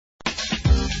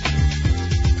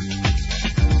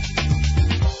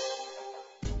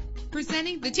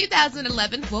Presenting the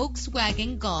 2011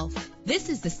 Volkswagen Golf. This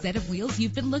is the set of wheels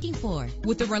you've been looking for,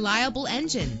 with a reliable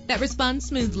engine that responds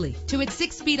smoothly to its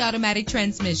 6-speed automatic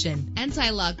transmission.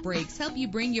 Anti-lock brakes help you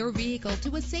bring your vehicle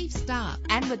to a safe stop.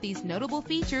 And with these notable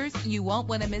features, you won't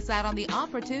want to miss out on the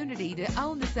opportunity to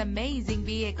own this amazing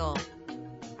vehicle.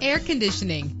 Air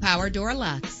conditioning, power door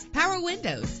locks, power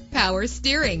windows, power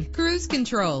steering, cruise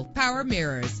control, power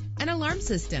mirrors, an alarm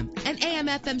system, an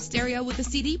AM/FM stereo with a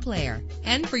CD player.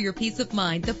 And for your peace of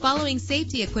mind, the following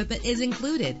safety equipment is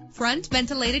included: front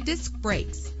ventilated disc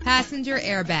brakes, passenger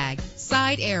airbag,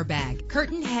 side airbag,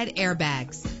 curtain head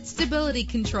airbags, stability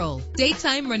control,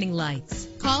 daytime running lights.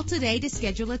 Call today to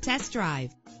schedule a test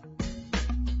drive.